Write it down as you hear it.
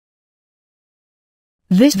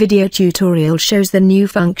This video tutorial shows the new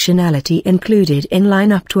functionality included in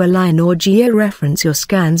Line Up to align or georeference your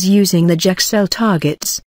scans using the JRC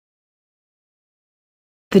targets.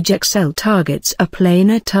 The JRC targets are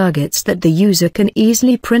planar targets that the user can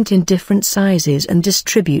easily print in different sizes and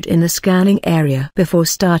distribute in the scanning area before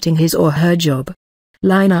starting his or her job.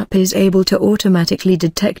 Line Up is able to automatically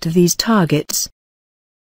detect these targets.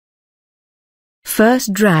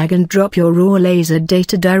 First, drag and drop your raw laser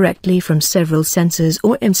data directly from several sensors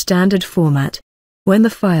or in standard format. When the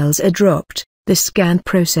files are dropped, the scan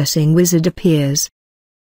processing wizard appears.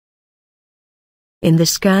 In the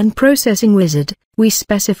scan processing wizard, we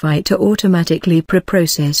specify to automatically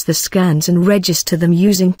pre-process the scans and register them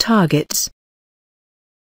using targets.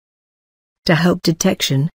 To help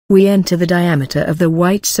detection, we enter the diameter of the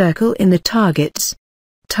white circle in the targets.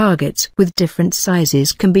 Targets with different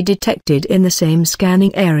sizes can be detected in the same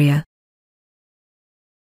scanning area.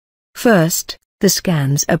 First, the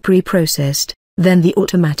scans are pre-processed, then the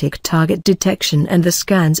automatic target detection and the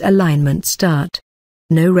scan's alignment start.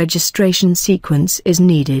 No registration sequence is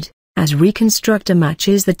needed, as Reconstructor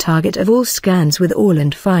matches the target of all scans with all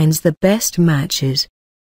and finds the best matches.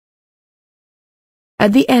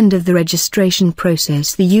 At the end of the registration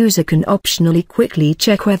process, the user can optionally quickly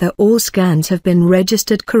check whether all scans have been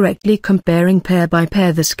registered correctly, comparing pair by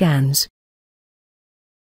pair the scans.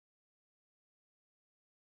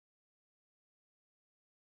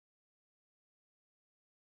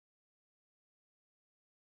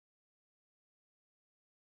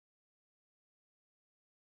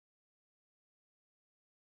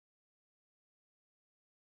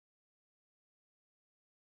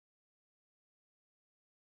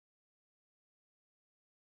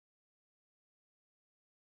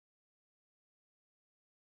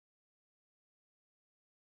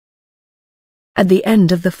 At the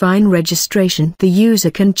end of the fine registration, the user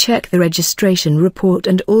can check the registration report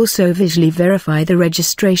and also visually verify the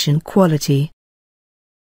registration quality.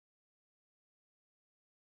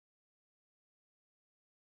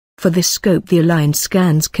 For this scope, the aligned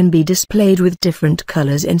scans can be displayed with different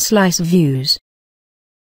colors in slice views.